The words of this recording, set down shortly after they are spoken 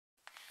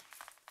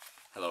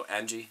Hello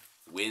Angie,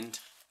 Wind,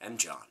 and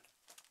John.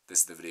 This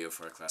is the video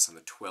for our class on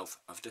the 12th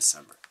of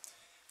December.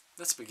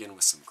 Let's begin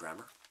with some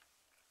grammar.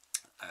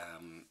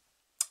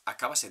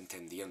 Acabas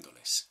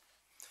entendiéndoles.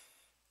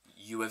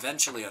 You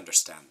eventually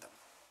understand them.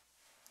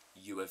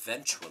 You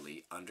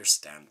eventually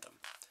understand them.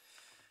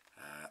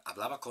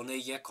 Hablaba con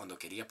ella cuando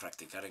quería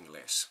practicar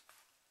inglés.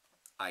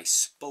 I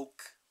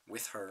spoke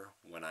with her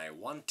when I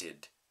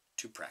wanted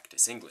to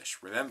practice English.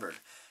 Remember,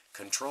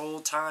 control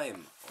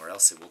time, or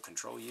else it will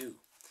control you.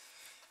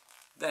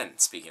 Then,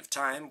 speaking of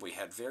time, we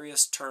had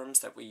various terms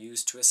that we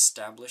used to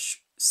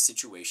establish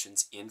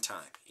situations in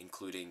time,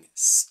 including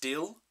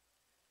still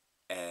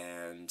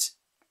and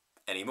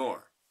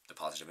anymore, the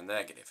positive and the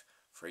negative.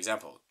 For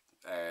example,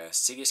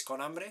 ¿sigues con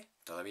hambre?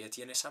 ¿Todavía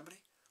tienes hambre?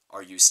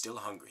 Are you still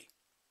hungry?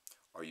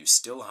 Are you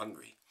still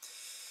hungry?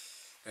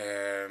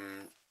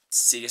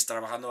 ¿Sigues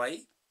trabajando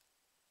ahí?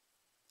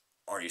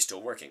 Are you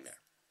still working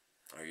there?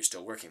 Are you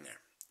still working there?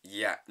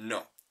 Ya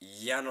no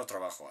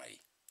trabajo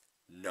ahí.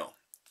 No,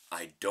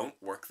 I don't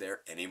work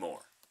there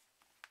anymore.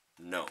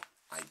 No,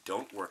 I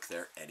don't work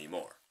there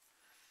anymore.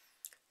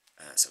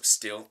 So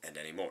still and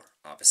anymore,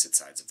 opposite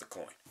sides of the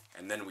coin.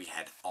 And then we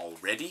had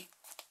already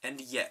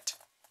and yet.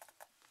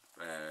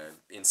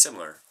 In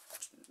similar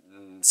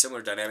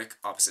dynamic,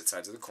 opposite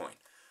sides of the coin.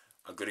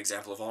 A good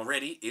example of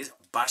already is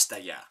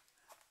basta ya.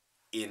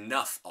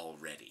 Enough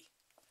already.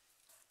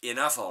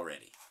 Enough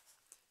already.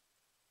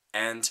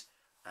 And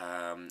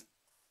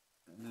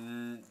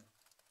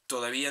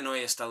todavía no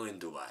he estado en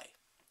Dubai.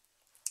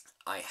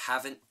 I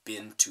haven't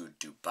been to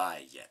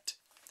Dubai yet.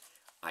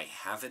 I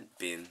haven't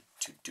been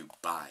to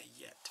Dubai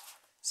yet.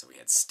 So we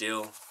had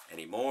still,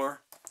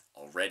 anymore,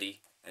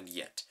 already, and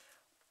yet.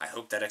 I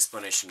hope that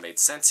explanation made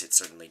sense. It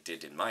certainly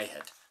did in my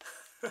head.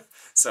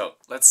 So,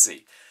 let's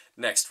see.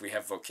 Next, we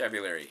have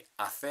vocabulary.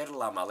 Hacer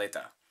la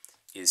maleta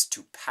is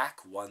to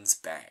pack one's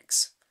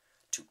bags.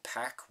 To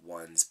pack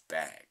one's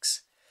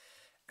bags.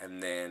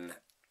 And then,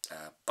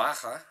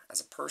 baja,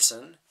 as a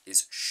person,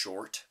 is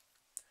short.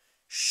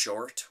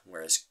 Short,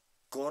 whereas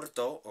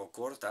corto or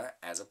corta,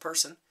 as a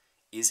person,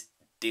 is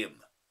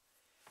dim.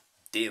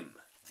 Dim,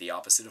 the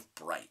opposite of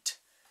bright.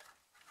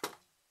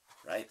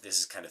 Right? This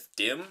is kind of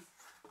dim.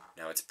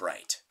 Now it's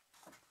bright.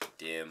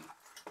 Dim,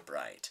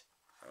 bright.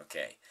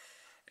 Okay.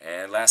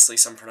 And lastly,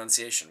 some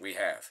pronunciation. We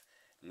have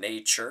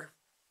nature,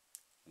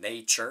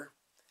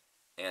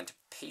 and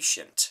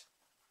patient.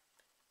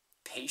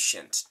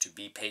 Patient, to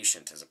be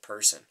patient as a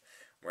person.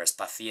 Whereas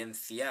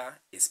paciencia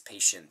is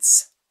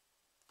patience.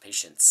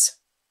 Patience.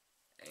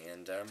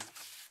 And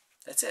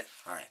that's it.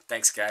 Alright,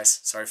 thanks guys.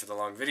 Sorry for the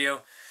long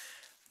video.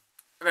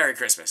 Merry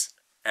Christmas,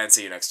 and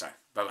see you next time.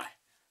 Bye-bye.